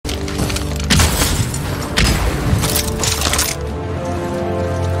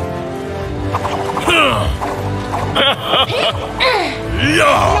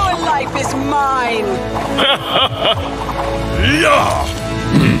mine! Yeah!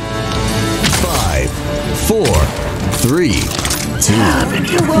 5, 4, 3, 2,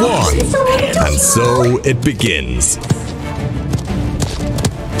 1. And so it begins.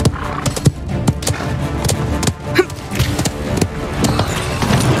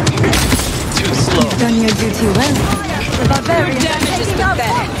 Too slow. You've done your duty well. The barbarian Damage is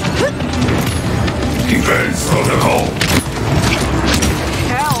pathetic. Defense protocol.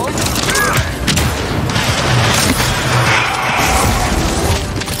 Hell!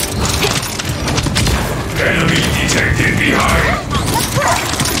 Enemy detected behind.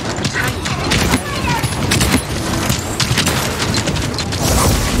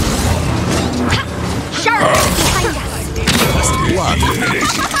 Blood.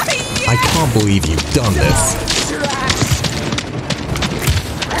 I can't believe you've done this.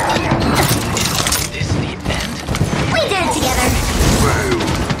 This the end. We did it together.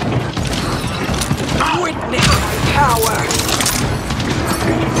 Witness my power!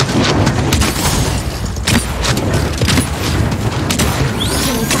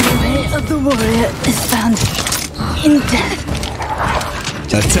 The way of the warrior is found in death.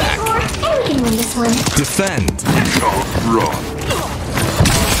 Attack. And we can win this one. Defend. Run.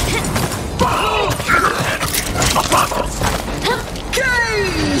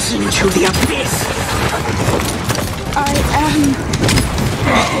 Gaze into the abyss! I am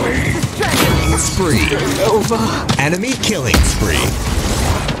Spree. Over. Enemy killing spree.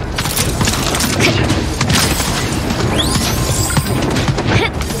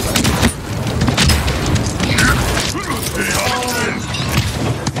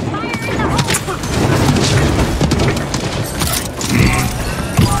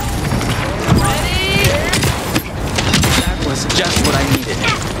 That was just what I needed.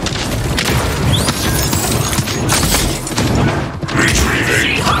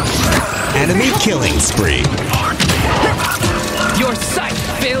 Retrieving. Enemy killing spree. Your sight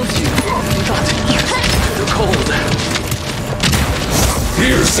fails you. Too cold.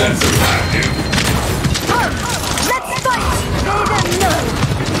 Here, sensor active. Let's fight! Let them know!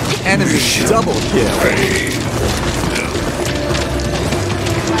 Enemy double kill.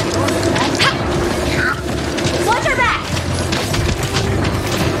 Watch our back!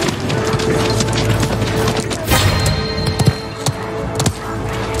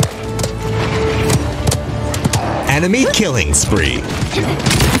 Enemy killing spree.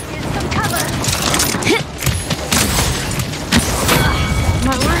 Some cover.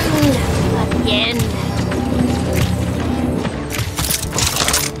 Maroon again.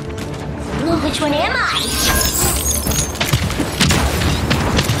 Which one am I?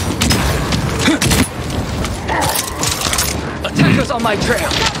 Attackers on my trail.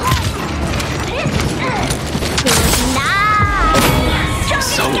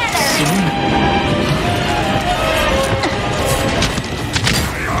 Nice! So Together. soon.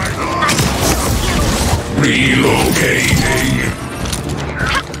 Relocating.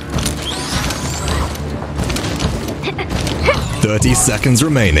 30 seconds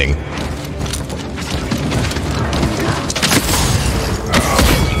remaining.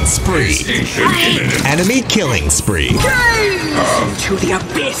 Spree. Enemy killing spree. Into the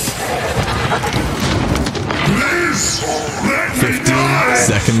abyss! 15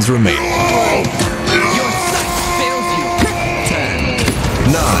 seconds remaining. Your sight fails you.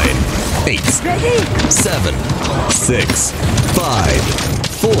 10, 9, 8, 7, 6, 5,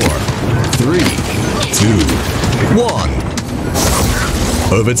 4, 3, 2, 1.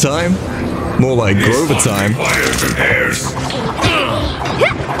 Overtime? More like Grover time. Fire prepares.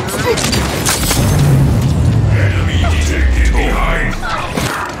 Enemy detected behind.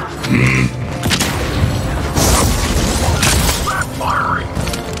 Firing.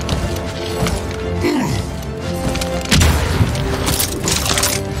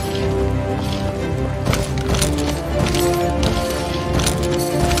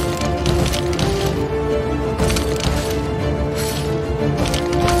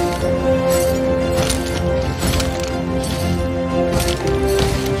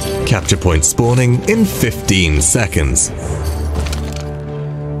 Capture point spawning in 15 seconds.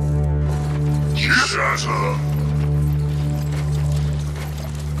 Shatter.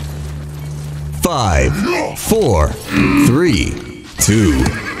 5, 4, 3, 2,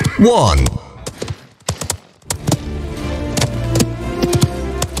 1.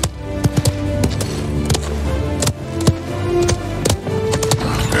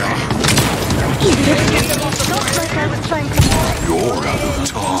 You're out of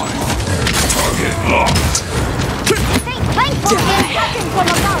time. Target locked.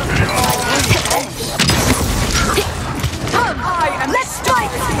 I am Let's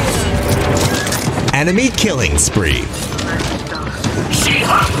fight! Enemy killing spree.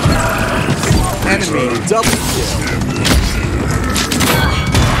 Enemy double kill.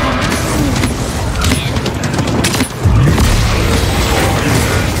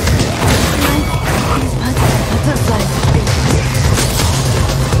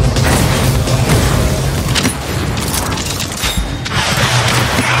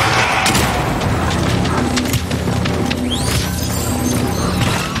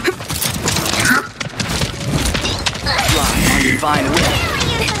 Divine will.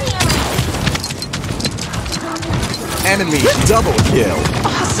 Enemy double kill.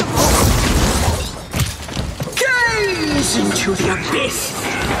 Gaze into the abyss.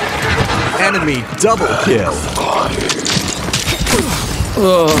 Enemy double kill.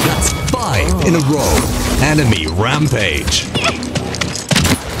 That's 5 in a row. Enemy rampage.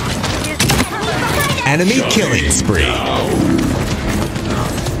 Enemy killing spree.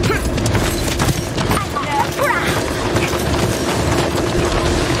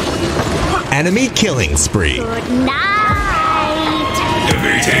 Enemy killing spree. Good night.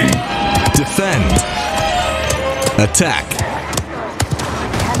 Evading. Defend. Attack.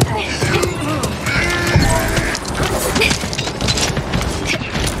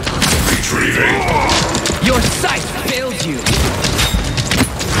 Retrieving. Your sight failed you.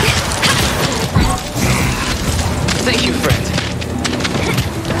 Thank you, friend.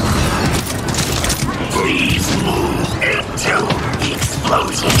 Please move into the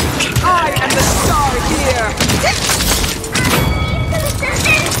explosion. I am the star here.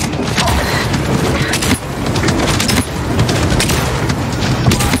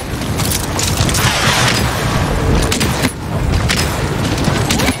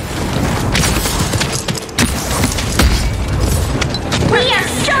 We are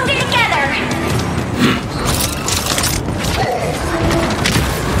stronger together.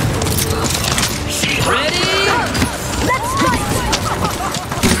 Ready? Let's fight.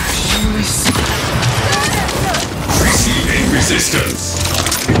 Receiving resistance.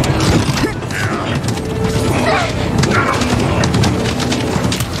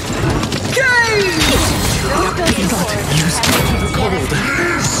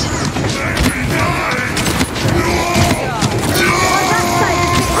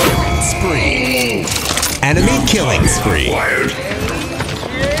 Spree. Enemy killing spree.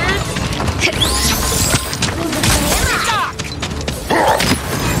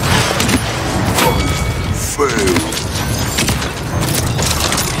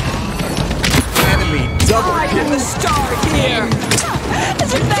 Enemy double I am the star here.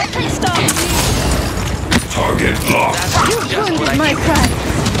 It's exactly stop. target locked. Just what I My need. pride.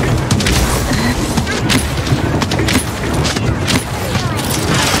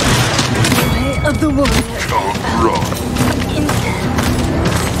 Way of the warrior.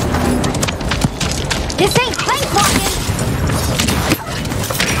 This ain't plank walking.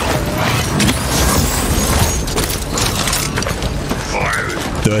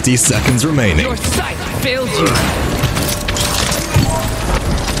 30 seconds remaining. Your sight failed you.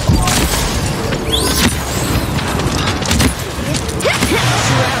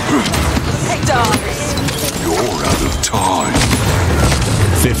 You're out of time.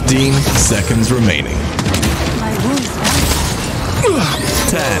 15 seconds remaining. My wounds.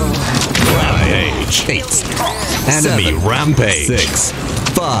 10. Rampage. 8. Enemy rampage. 6.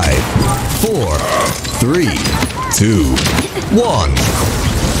 5. 4. 3. 2. 1.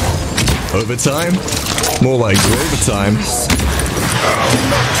 Overtime? More like overtime.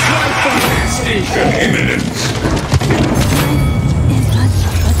 Imminent.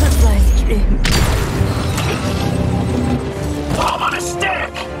 Butterfly stream. I'm on a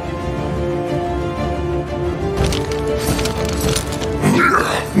stick.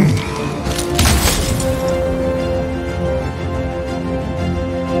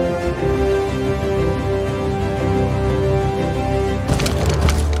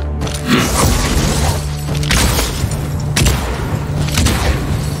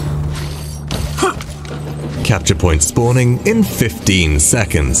 Capture point spawning in 15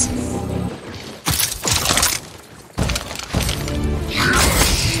 seconds.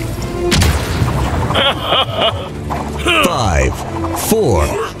 5, 4,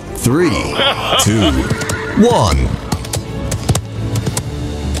 3, 2, 1.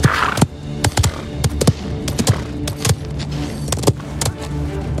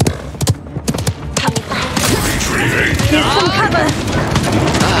 Here's some cover.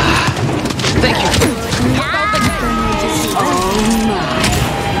 Thank you.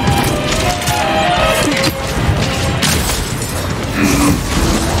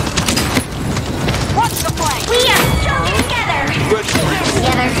 We are stronger together.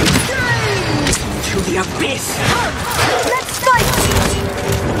 Together. To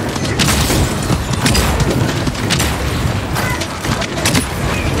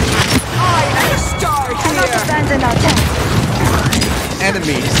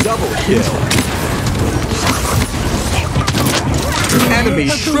double kill. Enemy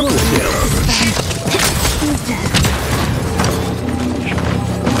triple kill.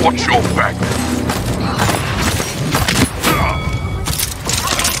 Watch your back.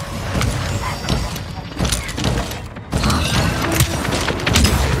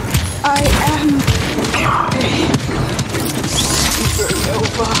 I am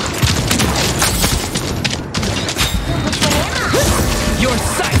supernova. Your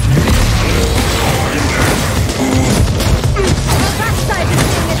sight.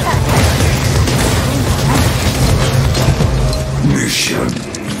 Mission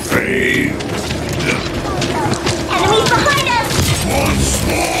failed. Enemies behind us! Once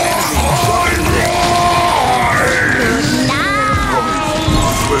more, I rise.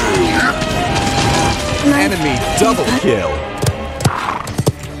 Enemy double kill.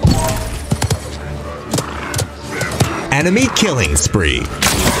 Enemy killing spree.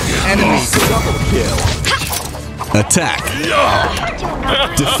 Enemy double kill. Attack.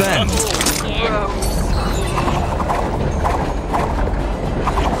 Defend.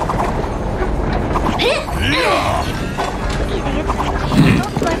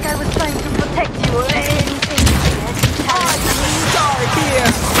 Not like I was trying to protect you or anything. Star here.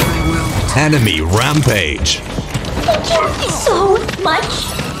 Enemy rampage. Thank you so much.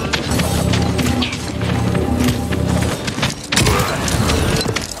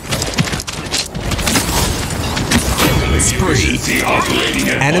 Spree.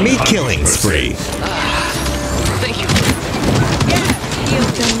 Enemy killing spree. Thank you.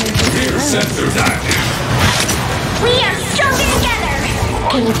 Center that. We are stronger together.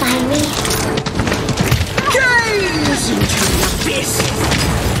 Can you find me? Gaze into the abyss.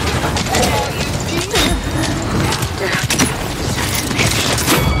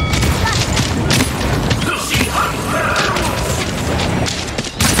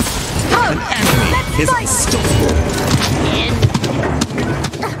 An enemy is unstoppable.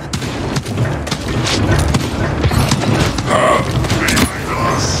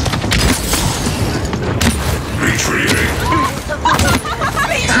 Retreating.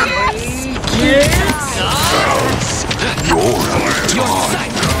 Your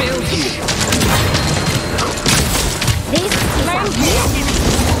sight failed you. This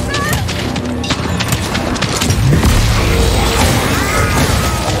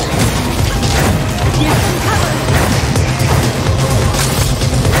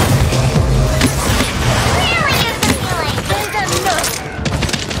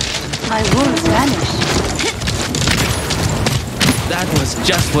My wounds vanish. That was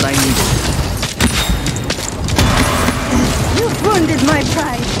just what I needed. You've wounded my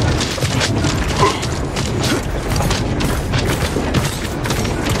pride.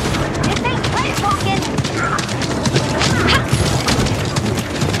 This ain't play talking.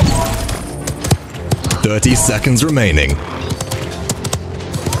 30 seconds remaining.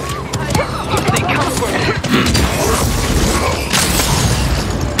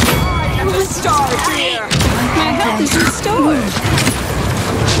 Star here. My health is restored.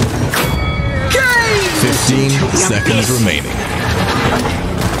 15 seconds remaining.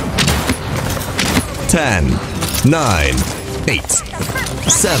 10, 9, 8,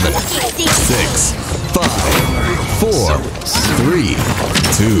 7, 6, 5, 4, 3,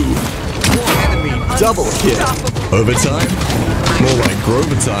 2, 1. Enemy double kill. Overtime? More like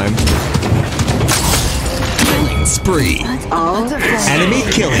Grover time. Killing spree. Enemy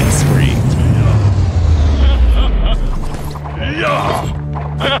killing spree.